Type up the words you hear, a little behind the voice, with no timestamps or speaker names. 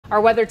Our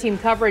weather team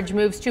coverage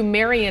moves to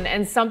Marion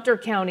and Sumter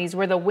counties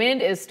where the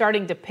wind is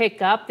starting to pick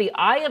up. The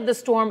eye of the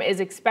storm is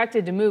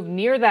expected to move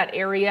near that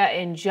area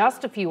in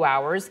just a few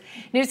hours.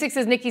 News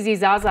 6's Nikki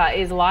Zizaza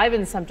is live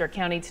in Sumter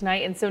County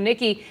tonight. And so,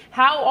 Nikki,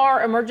 how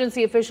are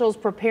emergency officials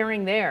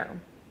preparing there?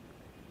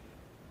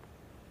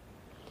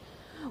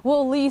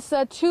 Well,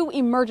 Lisa, two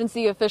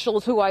emergency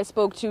officials who I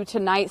spoke to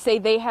tonight say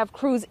they have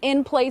crews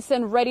in place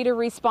and ready to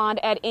respond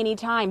at any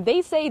time.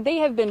 They say they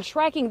have been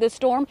tracking this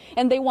storm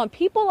and they want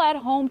people at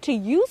home to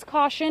use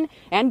caution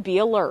and be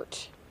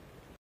alert.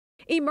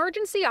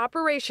 Emergency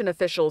operation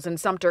officials in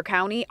Sumter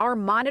County are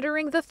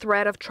monitoring the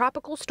threat of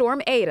Tropical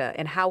Storm Eta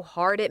and how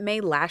hard it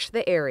may lash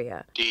the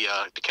area.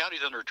 The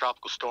county's under a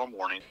tropical storm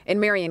warning.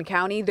 In Marion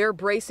County, they're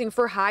bracing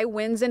for high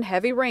winds and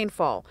heavy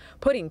rainfall,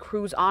 putting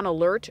crews on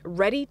alert,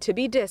 ready to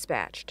be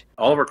dispatched.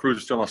 All of our crews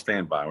are still on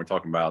standby. We're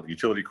talking about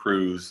utility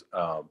crews,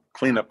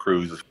 cleanup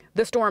crews.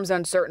 The storm's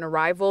uncertain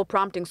arrival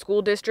prompting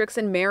school districts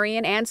in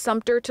Marion and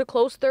Sumter to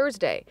close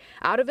Thursday,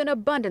 out of an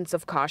abundance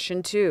of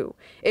caution, too,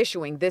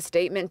 issuing this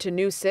statement to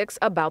News 6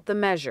 about the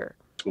measure.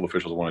 School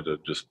officials wanted to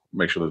just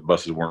make sure the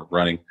buses weren't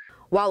running.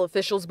 While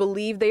officials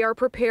believe they are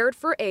prepared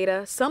for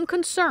Eta, some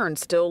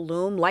concerns still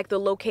loom, like the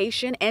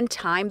location and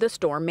time the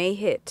storm may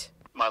hit.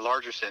 My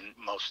largest and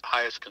most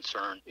highest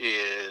concern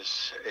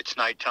is it's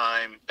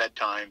nighttime,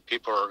 bedtime.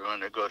 People are going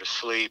to go to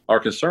sleep. Our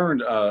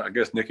concern, I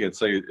guess, Nikki, I'd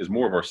say, is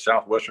more of our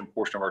southwestern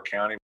portion of our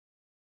county.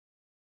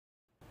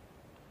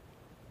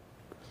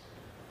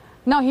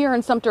 Now here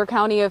in Sumter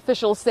County,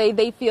 officials say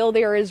they feel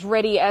they're as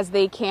ready as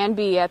they can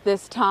be at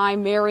this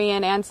time.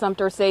 Marion and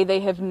Sumter say they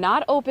have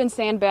not opened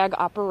sandbag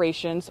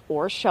operations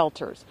or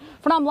shelters.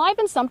 For now, I'm live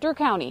in Sumter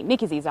County.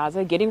 Nikki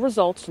Zizaza, Getting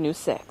Results, News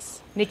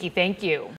 6. Nikki, thank you.